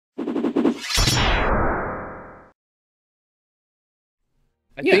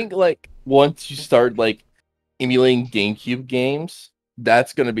I think like once you start like emulating GameCube games,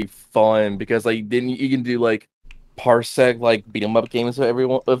 that's gonna be fun because like then you can do like parsec like beat 'em up games with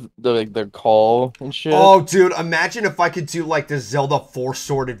everyone of the like their call and shit. Oh, dude, imagine if I could do like the Zelda Four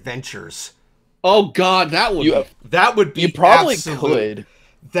Sword Adventures. Oh God, That would be You probably absolute.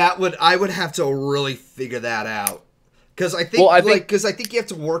 could. I would have to really figure that out. Cuz I think Well, because I think you have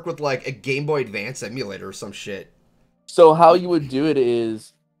to work with like a Game Boy Advance emulator or some shit. So how you would do it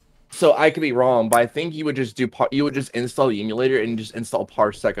is, so I could be wrong, but I think you would just you would just install the emulator and just install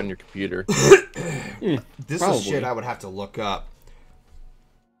Parsec on your computer. This is shit I would have to look up.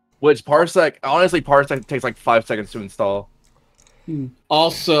 Which Parsec, honestly, Parsec takes like 5 seconds to install.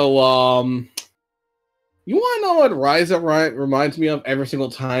 Also, you want to know what Ryza reminds me of every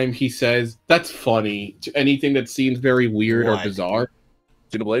single time he says that's funny to anything that seems very weird or bizarre?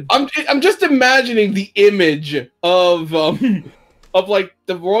 Xenoblade? I'm just imagining the image of like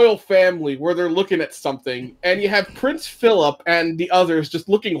the royal family where they're looking at something, and you have Prince Philip and the others just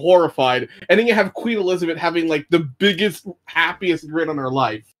looking horrified, and then you have Queen Elizabeth having like the biggest, happiest grin on her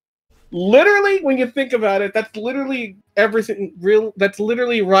life. Literally, when you think about it, that's literally everything real. That's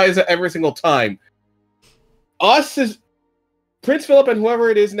literally Ryza every single time. Us is Prince Philip, and whoever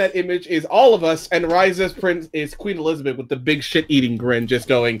it is in that image is all of us, and Ryza's prince is Queen Elizabeth with the big shit-eating grin, just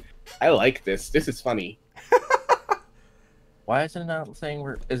going, "I like this. This is funny." Why is it not saying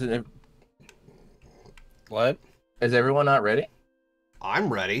we're? Is it? What? Is everyone not ready?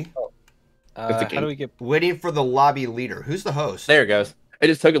 I'm ready. How do we get? Waiting for the lobby leader. Who's the host? There it goes. It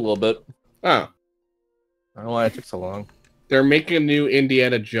just took a little bit. Oh. I don't know why it took so long. They're making a new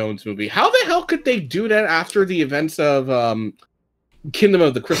Indiana Jones movie. How the hell could they do that after the events of Kingdom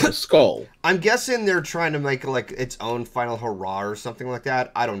of the Crystal Skull? I'm guessing they're trying to make like its own final hurrah or something like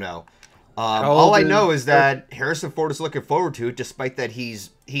that. I don't know. All I know is that Harrison Ford is looking forward to it, despite that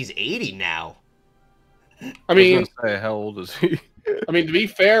he's 80 now. I mean, how old is he? I mean, to be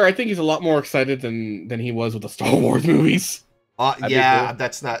fair, I think he's a lot more excited than he was with the Star Wars movies. Yeah,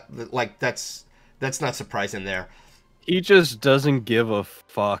 that's not like that's not surprising there. He just doesn't give a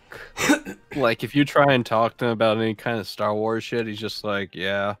fuck. Like, if you try and talk to him about any kind of Star Wars shit, he's just like,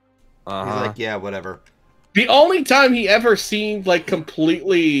 yeah. He's like, yeah, whatever. The only time he ever seemed like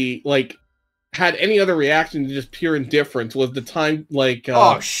completely like had any other reaction to just pure indifference was the time like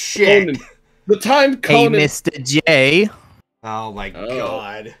oh shit. Conan, the time Conan, hey, Mr. J. Oh my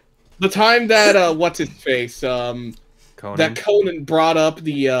god. The time that what's his face Conan. that Conan brought up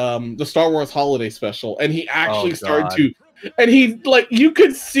the Star Wars Holiday Special, and he actually started to, and he like you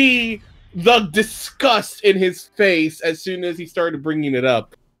could see the disgust in his face as soon as he started bringing it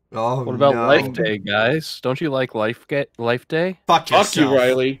up. Oh, what about no. Life Day, guys? Don't you like Life Day? Fuck you,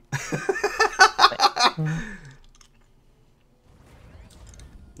 Riley.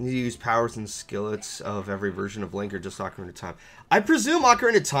 You use powers and skillets of every version of Link or just Ocarina of Time. I presume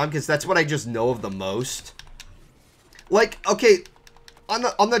Ocarina of Time because that's what I just know of the most. Like, okay, on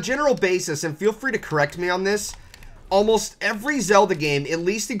the general basis, and feel free to correct me on this, almost every Zelda game at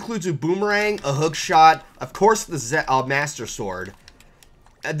least includes a boomerang, a hook shot, of course the Master Sword.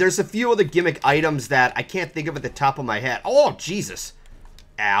 There's a few other gimmick items that I can't think of at the top of my head. Oh, Jesus.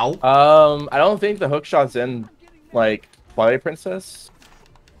 Ow. I don't think the hookshot's in, like, Twilight Princess.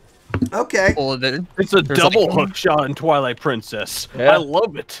 Okay. Well, it's a double hook shot in Twilight Princess. Yeah. I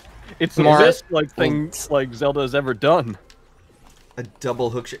love it. It's the best thing like Zelda has ever done. A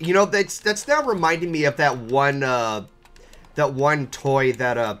double hook shot. You know, that's now reminding me of that one toy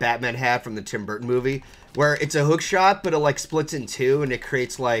that Batman had from the Tim Burton movie, where it's a hook shot, but it like splits in two, and it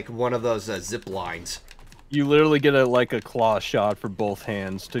creates like one of those zip lines. You literally get a claw shot for both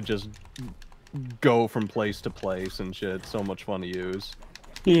hands to just go from place to place and shit. It's so much fun to use.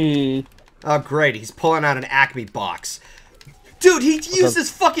 Oh, great. He's pulling out an Acme box. Dude, he used his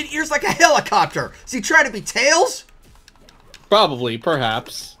fucking ears like a helicopter. Is he trying to be Tails? Probably,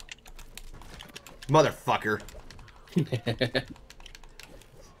 perhaps. Motherfucker.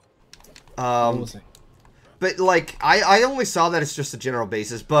 But, like, I only saw that as just a general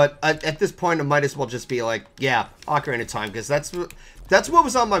basis, but at this point, it might as well just be like, yeah, Ocarina of Time, because that's what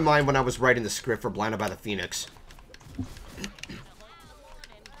was on my mind when I was writing the script for Blinded by the Phoenix.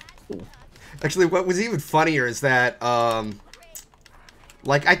 Actually, what was even funnier is that,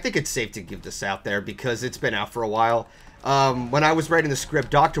 like, I think it's safe to give this out there because it's been out for a while. When I was writing the script,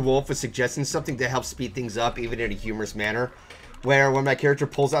 Dr. Wolf was suggesting something to help speed things up, even in a humorous manner. Where when my character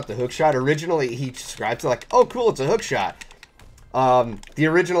pulls out the hook shot, originally he describes it like, oh, cool, it's a hook shot. The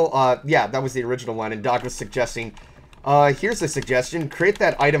original, yeah, that was the original one, and Doc was suggesting, here's a suggestion, create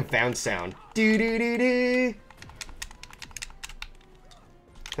that item found sound. Do-do-do-do.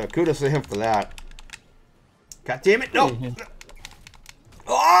 So kudos to him for that. God damn it! No.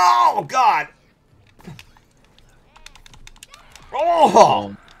 Oh God.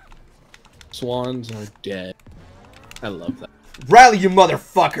 Oh. Swans are dead. I love that. Riley, you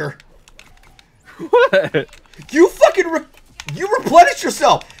motherfucker. What? You fucking you replenished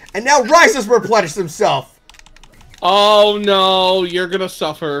yourself, and now Rice has replenished himself. Oh no, you're gonna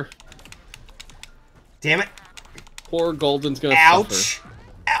suffer. Damn it! Poor Golden's gonna Ouch! suffer.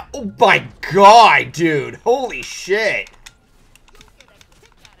 Oh my God, dude! Holy shit!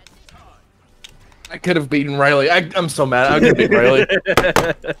 I could have beaten Riley. I'm so mad. I could have beaten Riley.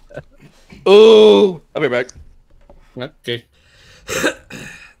 Oh, I'll be back. Okay.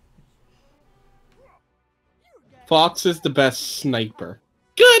 Fox is the best sniper.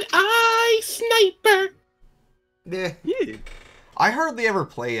 Good eye sniper. Yeah. I hardly ever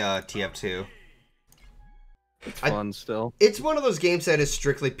play TF2. It's fun still. It's one of those games that is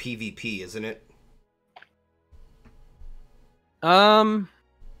strictly PvP, isn't it?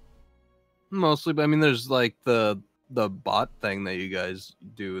 Mostly, but I mean, there's like the bot thing that you guys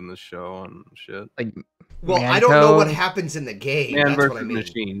do in the show and shit. Like, Well, man I don't know what code? happens in the game. Man That's versus what I mean.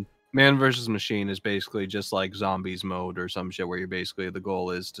 machine. Man versus machine is basically just like zombies mode or some shit where you're basically the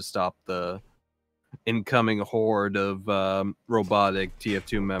goal is to stop the incoming horde of robotic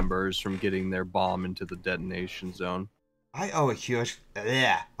TF2 members from getting their bomb into the detonation zone. I owe a huge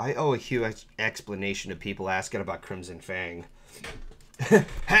explanation to people asking about Crimson Fang.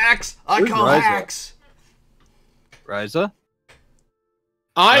 Hacks! I Where's call Ryza? hacks! Ryza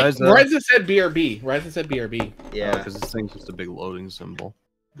Ryza? Ryza? said BRB. Ryza said BRB. Yeah. Because this thing's just a big loading symbol.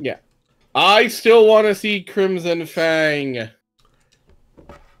 Yeah. I still want to see Crimson Fang.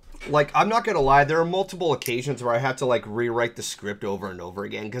 Like, I'm not gonna lie, there are multiple occasions where I had to, like, rewrite the script over and over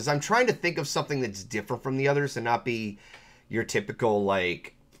again, because I'm trying to think of something that's different from the others and not be your typical,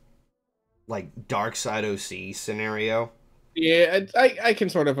 like Dark Side OC scenario. Yeah, I can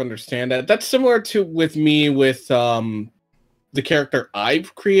sort of understand that. That's similar to with me with the character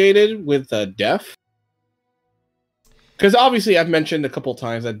I've created with Def. Because obviously I've mentioned a couple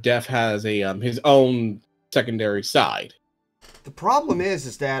times that Def has a his own secondary side. The problem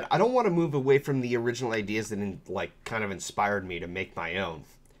is that I don't want to move away from the original ideas that, like, kind of inspired me to make my own.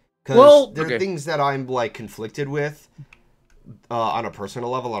 Because there are things that I'm, like, conflicted with on a personal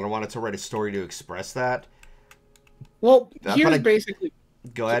level, and I wanted to write a story to express that. Well, here's basically...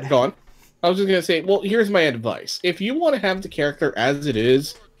 Go ahead. Go on. I was just going to say, well, here's my advice. If you want to have the character as it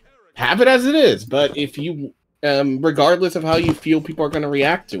is, have it as it is. But if you, regardless of how you feel people are going to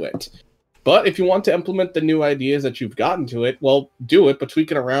react to it. But if you want to implement the new ideas that you've gotten to it, well, do it, but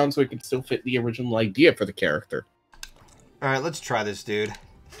tweak it around so it can still fit the original idea for the character. Alright, let's try this, dude.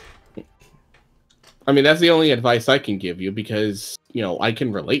 I mean, that's the only advice I can give you because, you know, I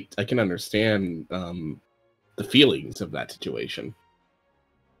can relate. I can understand the feelings of that situation.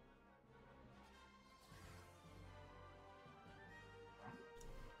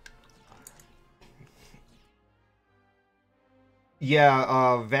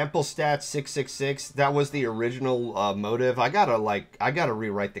 Yeah, Vampelstat 666. That was the original motive. I gotta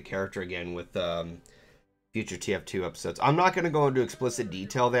rewrite the character again with future TF2 episodes. I'm not gonna go into explicit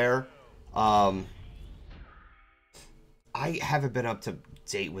detail there. I haven't been up to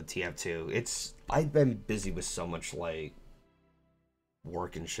date with TF2. I've been busy with so much, like,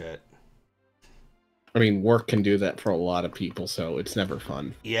 work and shit. I mean, work can do that for a lot of people, so it's never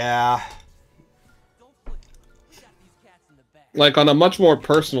fun. Yeah. Like, on a much more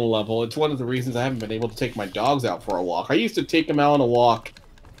personal level, it's one of the reasons I haven't been able to take my dogs out for a walk. I used to take them out on a walk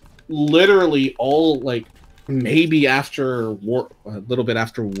literally all, like, maybe after work, a little bit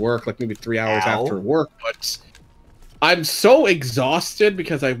after work, like maybe 3 hours after work, but I'm so exhausted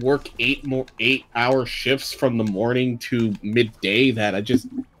because I work 8-hour shifts from the morning to midday that I just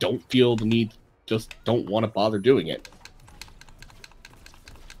don't feel the need, just don't want to bother doing it.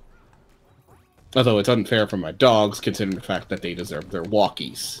 Although it's unfair for my dogs, considering the fact that they deserve their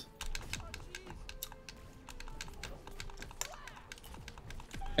walkies.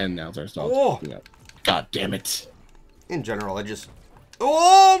 And now there's dogs. Oh. God damn it. In general, I just...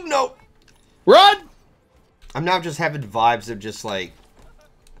 Oh, no! Run! I'm now just having vibes of just, like,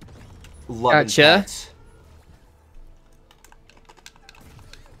 loving Gotcha. pets.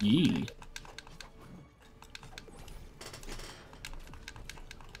 Yee.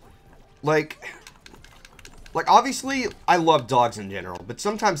 Like, obviously, I love dogs in general, but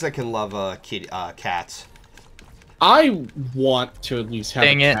sometimes I can love cats. I want to at least have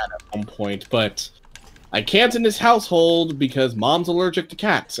a cat at one point, but I can't in this household because Mom's allergic to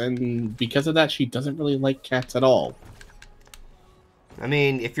cats, and because of that, she doesn't really like cats at all. I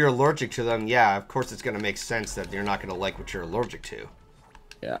mean, if you're allergic to them, yeah, of course it's going to make sense that you're not going to like what you're allergic to.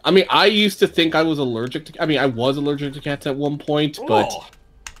 Yeah, I mean, I used to think I was allergic to... I mean, I was allergic to cats at one point, but Oh.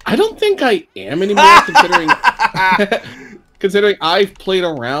 I don't think I am anymore, considering... considering I've played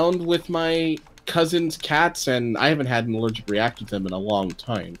around with my cousin's cats, and I haven't had an allergic reaction to them in a long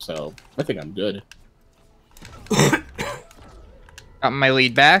time, so I think I'm good. Got my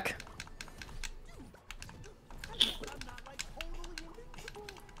lead back.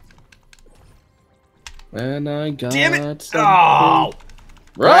 And I got Damn it! something. Oh!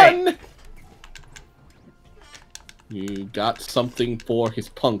 Run! Right. You got something for his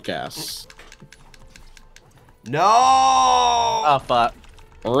punk ass. No! Oh, fuck.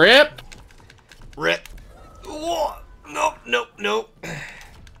 Rip! Rip. Oh, nope, nope, nope.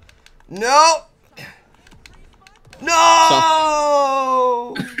 Nope!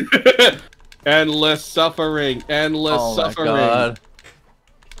 No! Endless suffering. Endless Oh my suffering. god.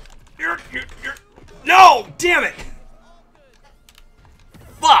 You're... No! Damn it!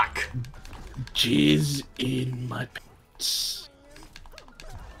 Fuck! Jizz in my pants.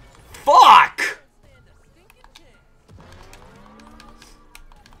 Fuck!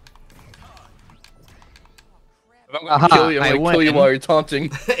 If I'm gonna kill you, I'm I gonna kill you win. while you're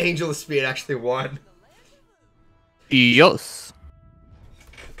taunting. Angel of Speed actually won. Yes.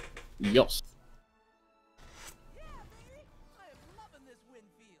 Yes.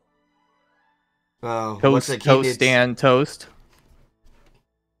 Oh, Toast, toast, stand, toast.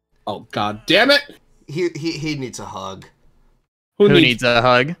 Oh, god damn it! He needs a hug. Who needs a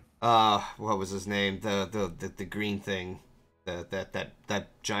hug? What was his name? The green thing. That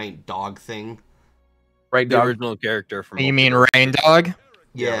giant dog thing. Right, The dog. original character from. You mean Rain Dog?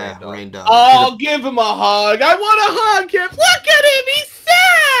 Yeah, Rain Rain Dog. Oh, give him a hug! I want to hug him! Look at him! He's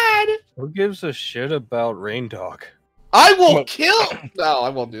sad! Who gives a shit about Rain Dog? I will kill... No, I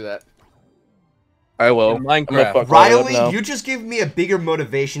won't do that. I will. In I'm gonna Minecraft. fuck Riley up Riley, now. you just gave me a bigger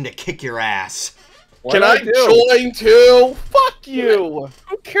motivation to kick your ass. Can I join too? Fuck you!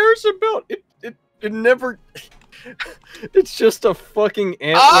 Who cares about it? It never. It's just a fucking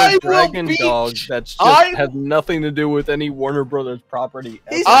I antler will dragon beat dog that's just I- has nothing to do with any Warner Brothers property.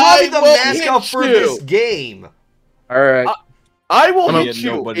 He's I probably the will mascot hit for you. this game. Alright. I will I'm hit a-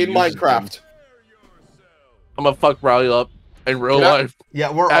 you nobody in uses Minecraft. I'm gonna fuck Riley up in real Yeah. life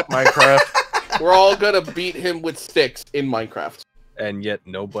Yeah, we're at Minecraft. We're all gonna beat him with sticks in Minecraft. And yet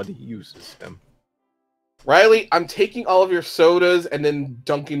nobody uses him. Riley, I'm taking all of your sodas and then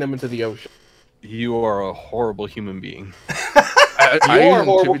dunking them into the ocean. You are a horrible human being. I You are use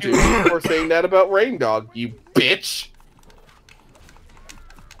horrible Tippy-Too. for saying that about Rain Dog, you bitch!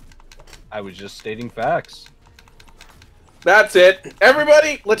 I was just stating facts. That's it.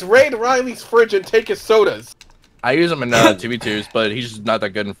 Everybody, let's raid Riley's fridge and take his sodas. I use him in TV2s, but he's just not that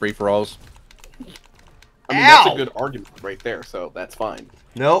good in free-for-alls. I mean, that's Ow! a good argument right there, so that's fine.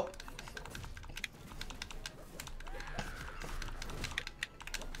 Nope.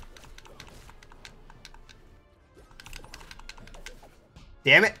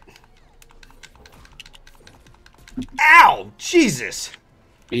 Damn it. Ow! Jesus!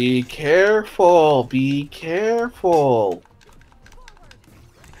 Be careful, be careful.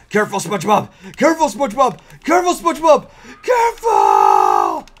 Careful, SpongeBob! Careful, SpongeBob! Careful, SpongeBob!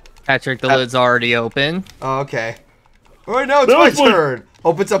 Careful! Patrick, the lid's already open. Oh, okay. Alright, now it's Now my it's my- turn.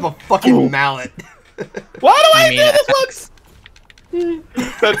 Opens up a fucking mallet. Why do I You do mean this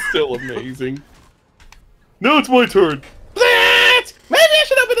one? That's still amazing. Now it's my turn. Maybe I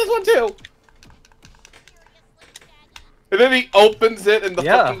should open this one too. And then he opens it, and the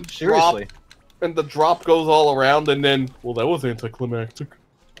fucking seriously. drop, and the drop goes all around, and then, well, that was anticlimactic.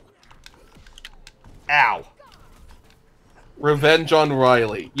 Ow. Revenge on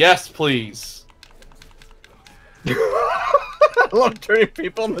Riley. Yes, please. I love turning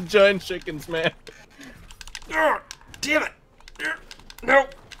people into giant chickens, man. Ugh, damn it. Ugh, no.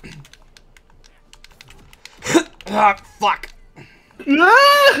 Ah, fuck.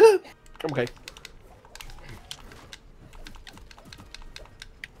 Okay.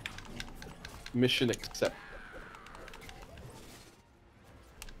 Mission accepted.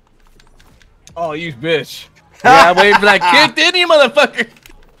 Oh, you bitch. Yeah, I'm waiting for that kick, didn't you, motherfucker?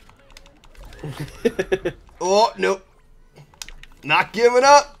 Oh, nope. Not giving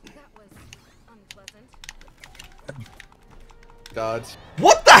up. God.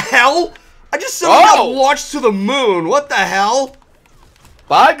 What the hell? I just suddenly got launched to the moon. What the hell?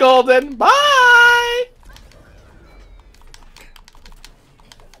 Bye, Golden. Bye.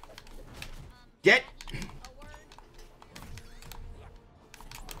 Get.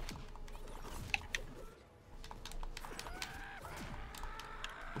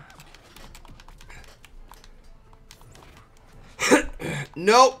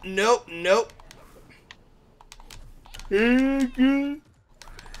 Nope, nope, nope.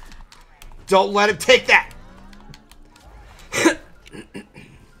 Don't let him take that.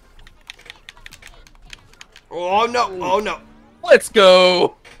 Oh no, oh no. Let's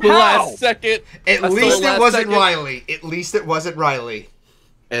go. How? Last second. At That's least the it last wasn't second. Riley. At least it wasn't Riley.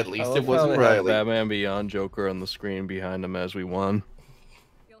 At I least love it wasn't how they had Riley. Batman Beyond Joker on the screen behind him as we won.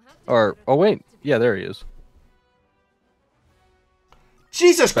 Or, oh wait, yeah, there he is.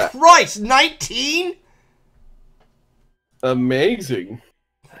 Jesus Christ, 19? Amazing.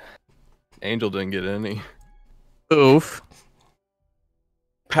 Angel didn't get any. Oof.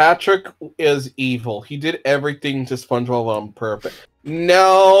 Patrick is evil. He did everything to SpongeBob on purpose.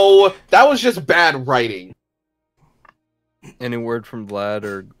 No, that was just bad writing. Any word from Vlad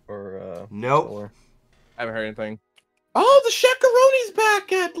or Nope. Solar? I haven't heard anything. Oh, the Shakaroni's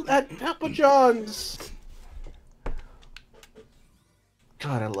back at Papa John's.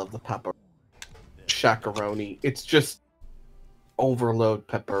 God, I love the pepper Shakaroni. It's just overload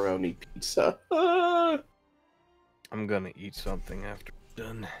pepperoni pizza. I'm gonna eat something after we're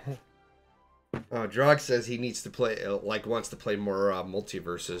done. Oh, Drog says he needs to play, wants to play more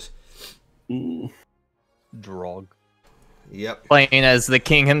MultiVersus. Drog. Yep. Playing as the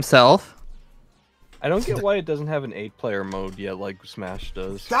king himself. I don't get why it doesn't have an 8-player mode yet, like Smash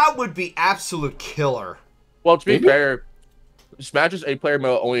does. That would be absolute killer. Well, to be fair, Smash's 8-player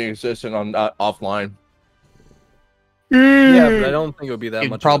mode only exists on offline. Yeah, but I don't think it would be that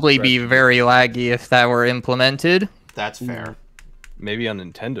It'd much. of a probably be stretch. very laggy if that were implemented. That's fair. Maybe on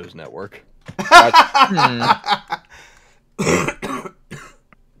Nintendo's network.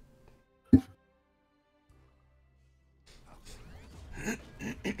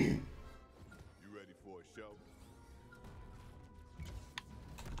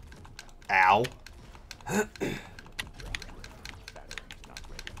 Ow.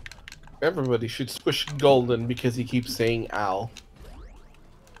 Everybody should squish Golden because he keeps saying ow.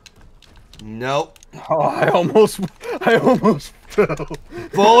 Nope. Oh, I almost fell.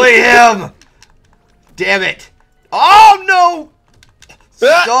 Bully him! Damn it. Oh, no!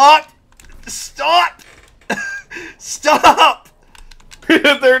 Stop! Stop! Stop!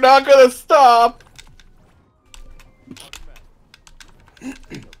 They're not gonna stop.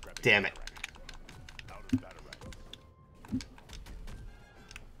 Damn it.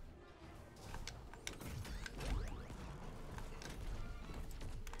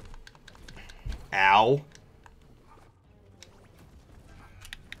 Ow.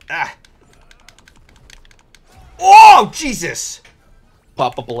 Ah. Oh, Jesus!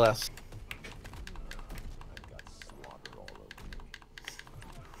 Papa bless.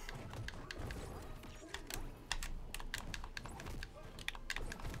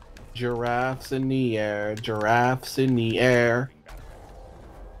 Giraffes in the air, giraffes in the air.